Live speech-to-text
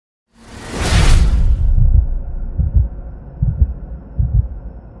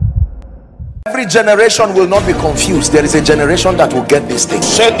every generation will not be confused. There is a generation that will get these things.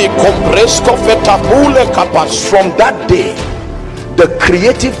 From that day, the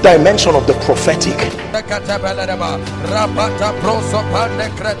creative dimension of the prophetic,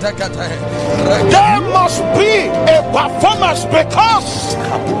 there must be a performance, because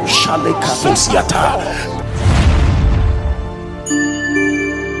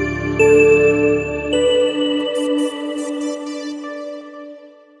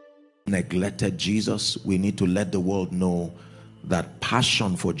neglected Jesus. We need to let the world know that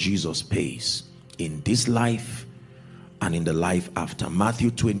passion for Jesus pays in this life and in the life after.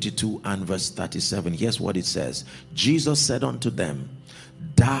 Matthew 22 and verse 37. Here's what it says. Jesus said unto them,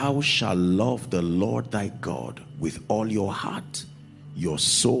 thou shalt love the Lord thy God with all your heart, your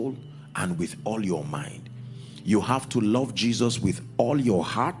soul, and with all your mind. You have to love Jesus with all your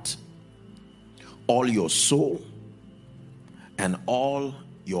heart, all your soul, and all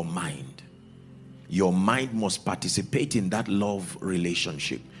your mind. Your mind must participate in that love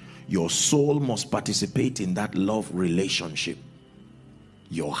relationship. Your soul must participate in that love relationship.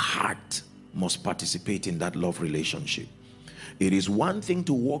 Your heart must participate in that love relationship. It is one thing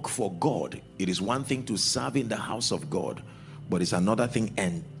to work for God. It is one thing to serve in the house of God. But it's another thing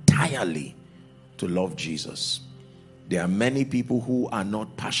entirely to love Jesus. There are many people who are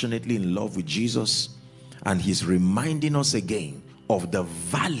not passionately in love with Jesus. And he's reminding us again of the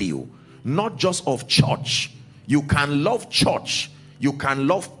value, not just of church. You can love church, you can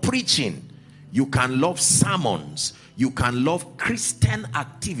love preaching, you can love sermons, you can love Christian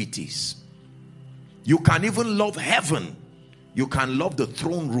activities, you can even love heaven, you can love the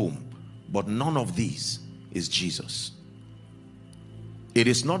throne room, but none of these is Jesus. It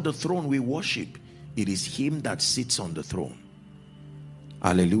is not the throne we worship, it is him that sits on the throne.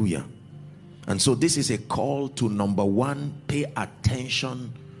 Hallelujah. And so this is a call to, number one, pay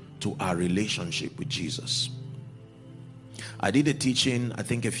attention to our relationship with Jesus. I did a teaching, I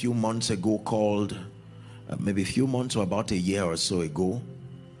think a few months ago, called, maybe a few months or about a year or so ago,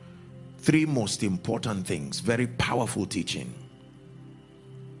 3 most important things. Very powerful teaching.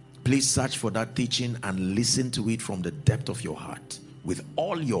 Please search for that teaching and listen to it from the depth of your heart, with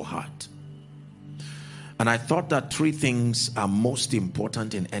all your heart. And I thought that 3 things are most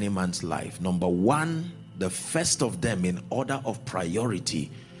important in any man's life. Number one, the first of them in order of priority,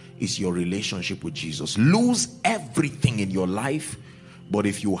 is your relationship with Jesus. Lose everything in your life, but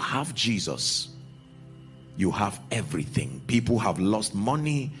if you have Jesus, you have everything. People have lost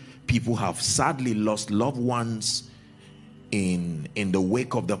money. People have sadly lost loved ones. In the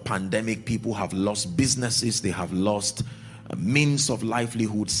wake of the pandemic, people have lost businesses. They have lost means of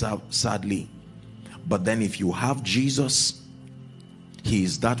livelihood, sadly. But then if you have Jesus, he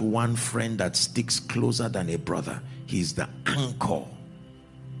is that one friend that sticks closer than a brother. He is the anchor.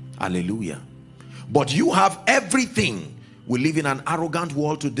 Hallelujah. But you have everything. We live in an arrogant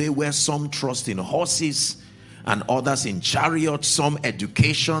world today where some trust in horses and others in chariots, some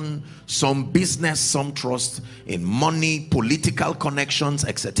education, some business, some trust in money, political connections,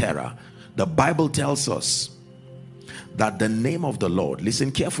 etc. The Bible tells us that the name of the Lord,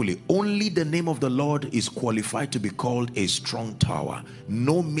 listen carefully, only the name of the Lord is qualified to be called a strong tower.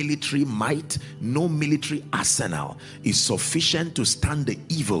 No military might, no military arsenal is sufficient to stand the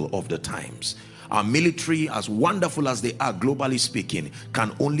evil of the times. Our military, as wonderful as they are globally speaking,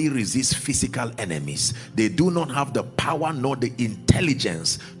 can only resist physical enemies. They do not have the power nor the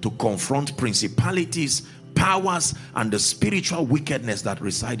intelligence to confront principalities, powers, and the spiritual wickedness that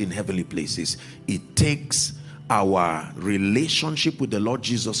reside in heavenly places. It takes our relationship with the Lord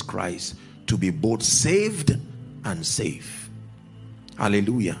Jesus Christ to be both saved and safe.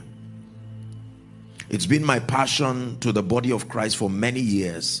 Hallelujah. It's been my passion to the body of Christ for many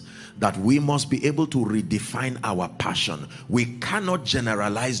years that we must be able to redefine our passion. We cannot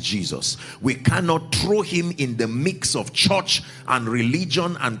generalize Jesus. We cannot throw him in the mix of church and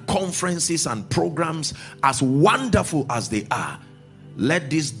religion and conferences and programs, as wonderful as they are. Let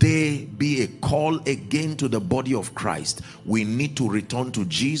this day be a call again to the body of Christ. We need to return to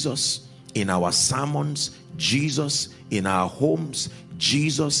Jesus in our sermons, Jesus in our homes,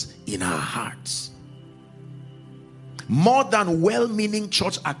 Jesus in our hearts. More than well-meaning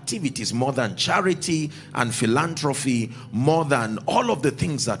church activities, more than charity and philanthropy, more than all of the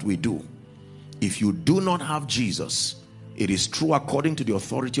things that we do. If you do not have Jesus, it is true according to the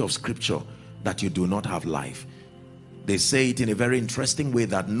authority of Scripture that you do not have life. They say it in a very interesting way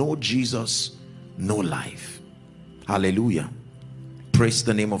that no Jesus, no life. Hallelujah. Praise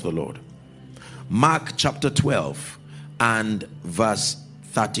the name of the Lord. Mark chapter 12 and verse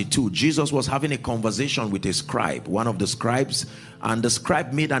 32. Jesus was having a conversation with a scribe, one of the scribes, and the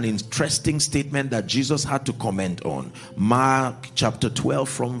scribe made an interesting statement that Jesus had to comment on. Mark chapter 12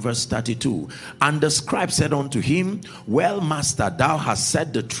 from verse 32. And the scribe said unto him, well, master, thou hast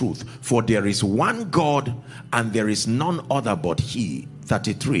said the truth, for there is one God and there is none other but he.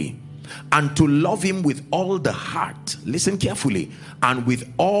 33. And to love him with all the heart, listen carefully, and with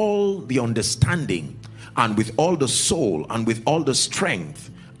all the understanding, and with all the soul, and with all the strength,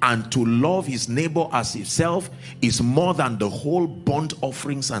 and to love his neighbor as himself is more than the whole burnt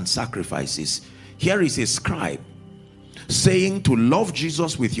offerings and sacrifices. Here is a scribe saying to love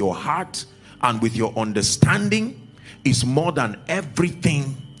Jesus with your heart and with your understanding is more than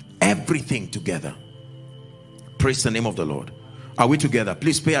everything together. Praise the name of the Lord. Are we together?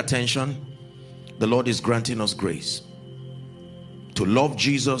 Please pay attention. The Lord is granting us grace to love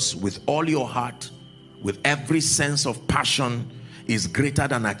Jesus with all your heart, with every sense of passion, is greater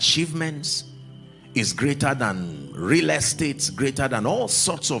than achievements, is greater than real estates, greater than all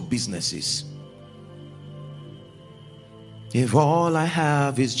sorts of businesses. If all I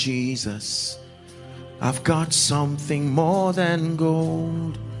have is Jesus, I've got something more than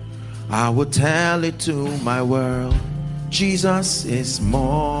gold. I will tell it to my world. Jesus is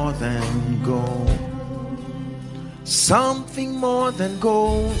more than gold. Something more than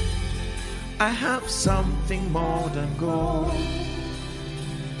gold. I have something more than gold.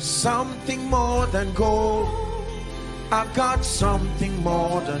 Something more than gold. I've got something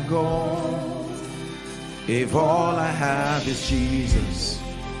more than gold. If all I have is Jesus,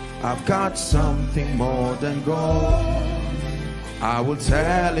 I've got something more than gold. I will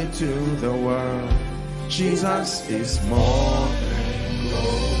tell it to the world. Jesus is more than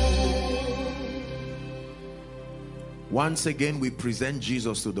gold. Once again, we present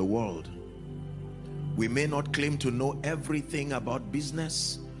Jesus to the world. We may not claim to know everything about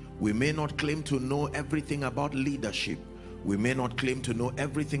business. We may not claim to know everything about leadership. We may not claim to know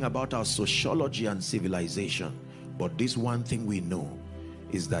everything about our sociology and civilization. But this one thing we know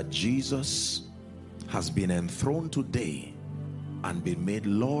is that Jesus has been enthroned today and been made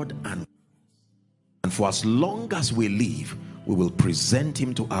Lord, and for as long as we live, we will present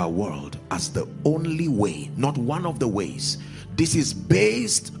him to our world as the only way, not one of the ways. This is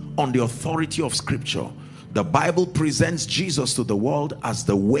based on the authority of Scripture. The Bible presents Jesus to the world as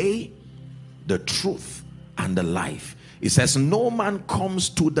the way, the truth, and the life. It says no man comes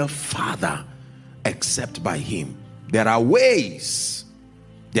to the Father except by him. There are ways,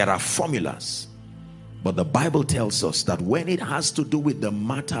 there are formulas, but the Bible tells us that when it has to do with the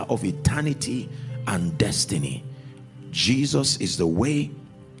matter of eternity and destiny, Jesus is the way,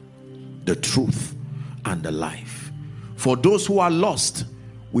 the truth, and the life. For those who are lost,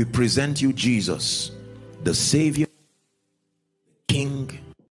 we present you Jesus, the Savior, King.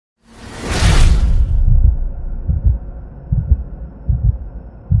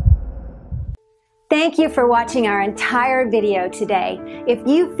 Thank you for watching our entire video today. If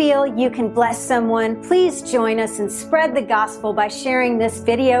you feel you can bless someone, please join us and spread the gospel by sharing this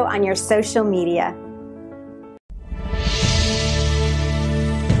video on your social media.